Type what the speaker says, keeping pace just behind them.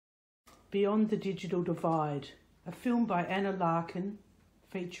Beyond the Digital Divide, a film by Anna Larkin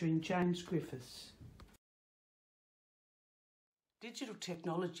featuring James Griffiths. Digital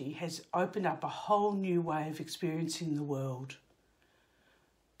technology has opened up a whole new way of experiencing the world.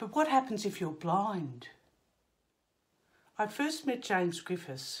 But what happens if you're blind? I first met James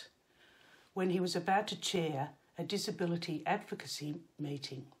Griffiths when he was about to chair a disability advocacy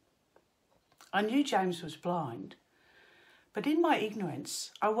meeting. I knew James was blind, but in my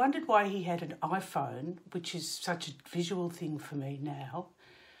ignorance, I wondered why he had an iPhone, which is such a visual thing for me now,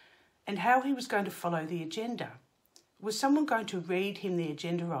 and how he was going to follow the agenda. Was someone going to read him the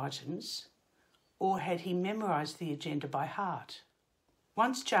agenda items, or had he memorised the agenda by heart?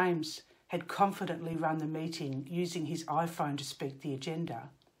 Once James had confidently run the meeting using his iPhone to speak the agenda,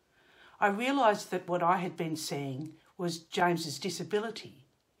 I realised that what I had been seeing was James's disability,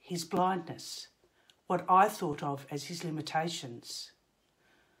 his blindness, what I thought of as his limitations.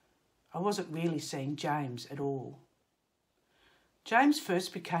 I wasn't really seeing James at all. James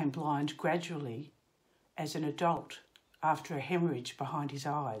first became blind gradually as an adult after a hemorrhage behind his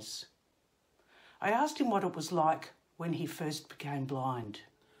eyes. I asked him what it was like when he first became blind.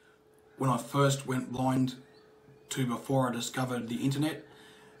 When I first went blind to before I discovered the internet,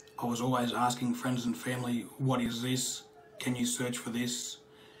 I was always asking friends and family, what is this? Can you search for this?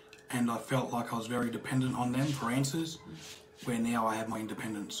 And I felt like I was very dependent on them for answers, where now I have my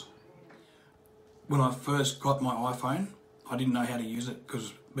independence. When I first got my iPhone, I didn't know how to use it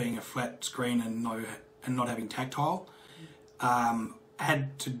because being a flat screen and not having tactile, I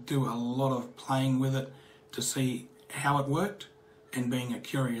had to do a lot of playing with it to see how it worked, and being a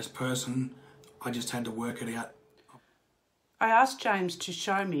curious person, I just had to work it out. I asked James to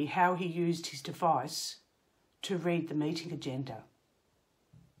show me how he used his device to read the meeting agenda.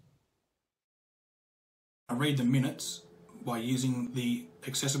 I read the minutes by using the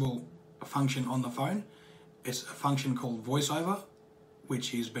accessible function on the phone. It's a function called VoiceOver,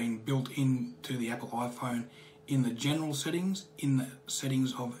 which is being built into the Apple iPhone in the general settings, in the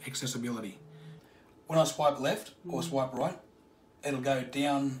settings of accessibility. When I swipe left or swipe right, it'll go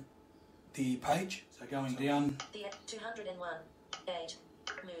down the page. So going down. The 201, 8,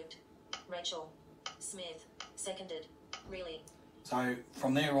 moved, Rachel, Smith, seconded, really. So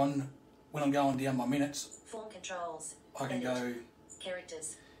from there on, when I'm going down my minutes, form controls, I can go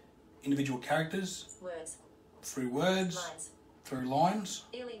characters, individual characters, words, through words, lines, through lines,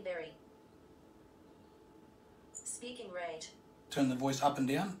 Eileen Berry, speaking rate, turn the voice up and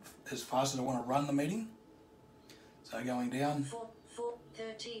down as fast as I want to run the meeting. So going down.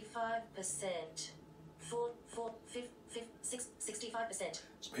 35%, 65%.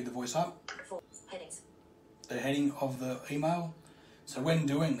 Speed the voice up. 4 headings. The heading of the email. So when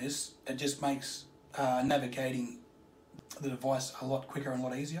doing this, it just makes navigating the device a lot quicker and a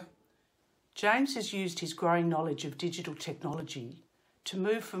lot easier. James has used his growing knowledge of digital technology to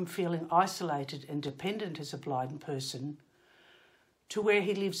move from feeling isolated and dependent as a blind person to where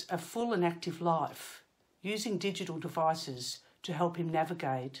he lives a full and active life, using digital devices to help him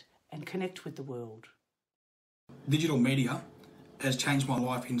navigate and connect with the world. Digital media has changed my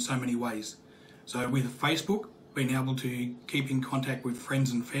life in so many ways. So with Facebook, being able to keep in contact with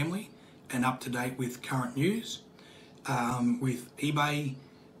friends and family and up to date with current news. With eBay,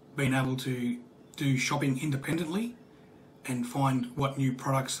 being able to do shopping independently and find what new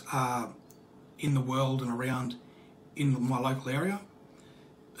products are in the world and around in my local area.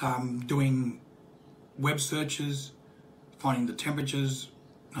 Doing web searches, finding the temperatures.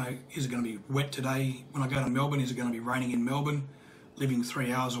 Is it going to be wet today? When I go to Melbourne, is it going to be raining in Melbourne? Living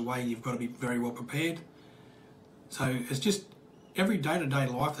 3 hours away, you've got to be very well prepared. So it's just every day-to-day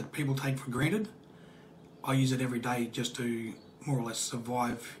life that people take for granted. I use it every day just to more or less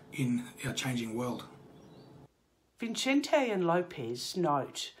survive in our changing world. Vincente and Lopez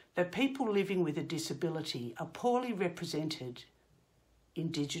note that people living with a disability are poorly represented in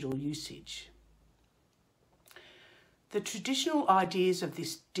digital usage. The traditional ideas of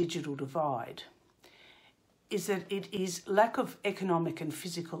this digital divide is that it is lack of economic and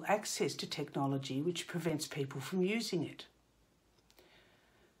physical access to technology which prevents people from using it.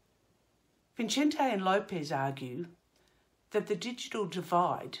 Vincente and Lopez argue that the digital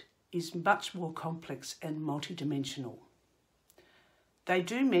divide is much more complex and multidimensional. They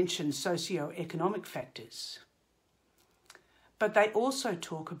do mention socio-economic factors, but they also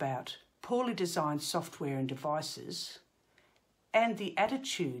talk about poorly designed software and devices and the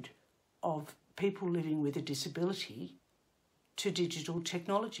attitude of people living with a disability to digital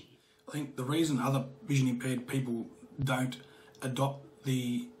technology. I think the reason other vision impaired people don't adopt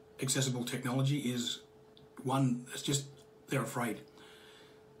the accessible technology is, one, it's just they're afraid.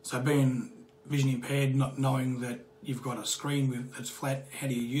 So being vision impaired, not knowing that you've got a screen that's flat, how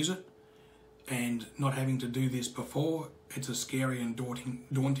do you use it? And not having to do this before, it's a scary and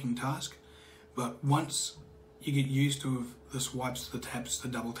daunting task. But once you get used to the swipes, the taps, the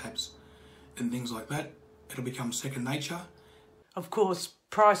double taps and things like that, it'll become second nature. Of course,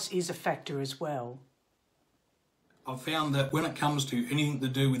 price is a factor as well. I've found that when it comes to anything to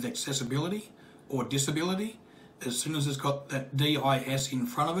do with accessibility or disability, as soon as it's got that DIS in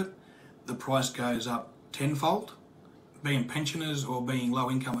front of it, the price goes up tenfold. Being pensioners or being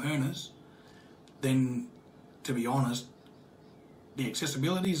low income earners, then to be honest, the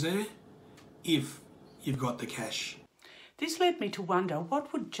accessibility is there if you've got the cash. This led me to wonder,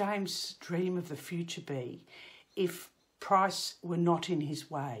 what would James' dream of the future be if price were not in his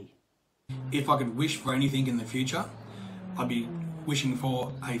way? If I could wish for anything in the future, I'd be wishing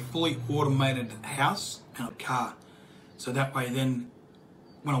for a fully automated house and a car. So that way then,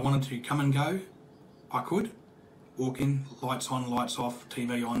 when I wanted to come and go, I could walk in, lights on, lights off,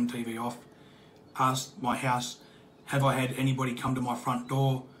 TV on, TV off, ask my house, have I had anybody come to my front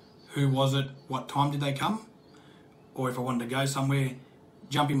door? Who was it? What time did they come? Or if I wanted to go somewhere,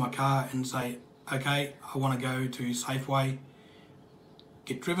 jump in my car and say, okay, I want to go to Safeway,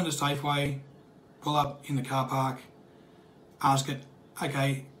 get driven to Safeway, pull up in the car park, ask it,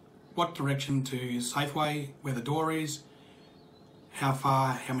 okay, what direction to Safeway, where the door is, how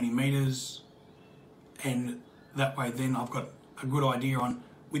far, how many metres, and that way then I've got a good idea on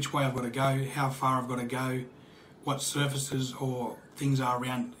which way I've got to go, how far I've got to go, what surfaces or things are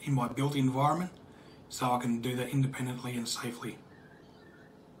around in my built environment, so I can do that independently and safely.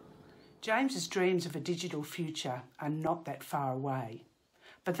 James's dreams of a digital future are not that far away,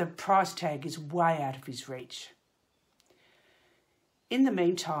 but the price tag is way out of his reach. In the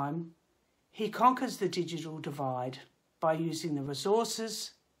meantime, he conquers the digital divide by using the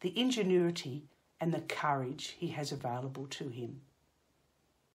resources, the ingenuity and the courage he has available to him.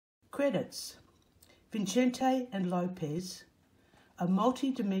 Credits: Vincente and Lopez, a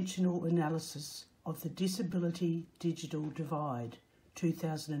multidimensional analysis of the disability digital divide,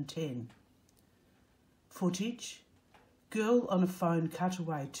 2010. Footage: Girl on a Phone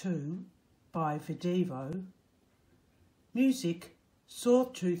Cutaway 2 by Videvo. Music: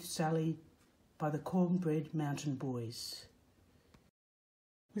 Sawtooth Sally by the Cornbread Mountain Boys.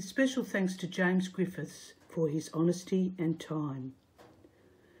 With special thanks to James Griffiths for his honesty and time.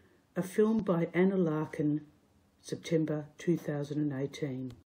 A film by Anna Larkin, September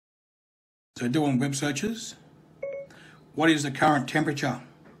 2018. So doing web searches, what is the current temperature?